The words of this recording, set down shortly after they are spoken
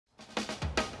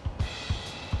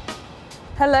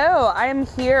Hello, I am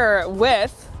here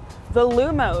with the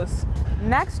Lumos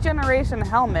next generation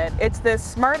helmet. It's this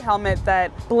smart helmet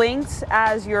that blinks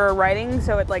as you're riding,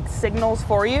 so it like signals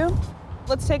for you.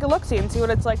 Let's take a look-see and see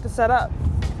what it's like to set up.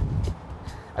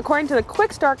 According to the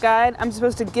quick start guide, I'm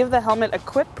supposed to give the helmet a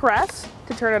quick press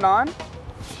to turn it on.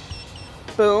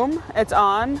 Boom, it's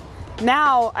on.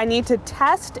 Now I need to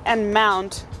test and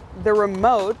mount the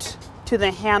remote to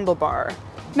the handlebar.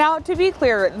 Now, to be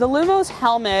clear, the Lumos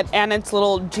helmet and its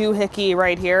little doohickey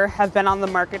right here have been on the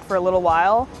market for a little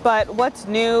while, but what's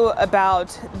new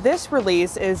about this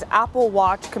release is Apple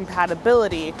Watch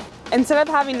compatibility. Instead of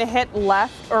having to hit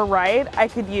left or right, I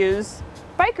could use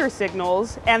biker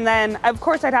signals, and then of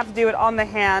course I'd have to do it on the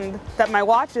hand that my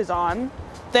watch is on.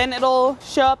 Then it'll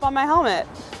show up on my helmet.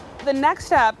 The next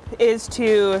step is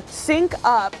to sync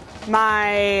up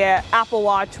my Apple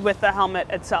Watch with the helmet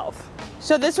itself.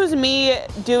 So this was me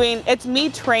it's me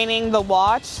training the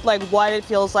watch, like what it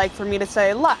feels like for me to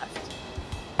say left.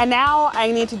 And now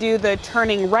I need to do the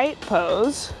turning right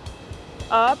pose.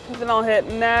 Up, then I'll hit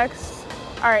next.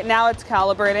 All right, now it's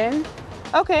calibrating.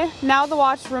 Okay, now the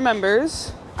watch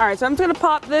remembers. All right, so I'm just gonna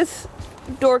pop this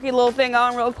dorky little thing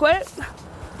on real quick.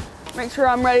 Make sure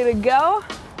I'm ready to go.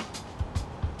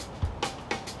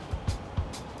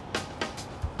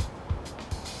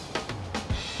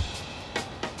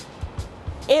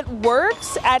 It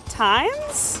works at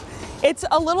times. It's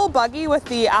a little buggy with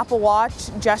the Apple Watch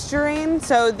gesturing.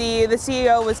 So the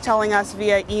CEO was telling us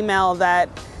via email that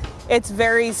it's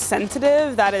very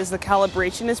sensitive. That is, the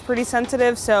calibration is pretty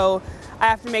sensitive. So I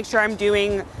have to make sure I'm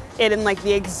doing it in like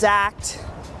the exact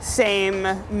same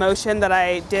motion that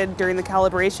I did during the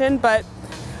calibration. But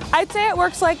I'd say it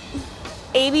works like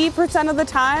 80% of the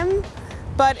time.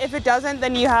 But if it doesn't,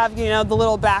 then you have, you know, the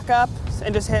little backup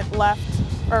and just hit left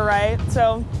or right.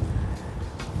 So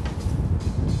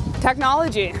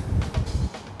technology.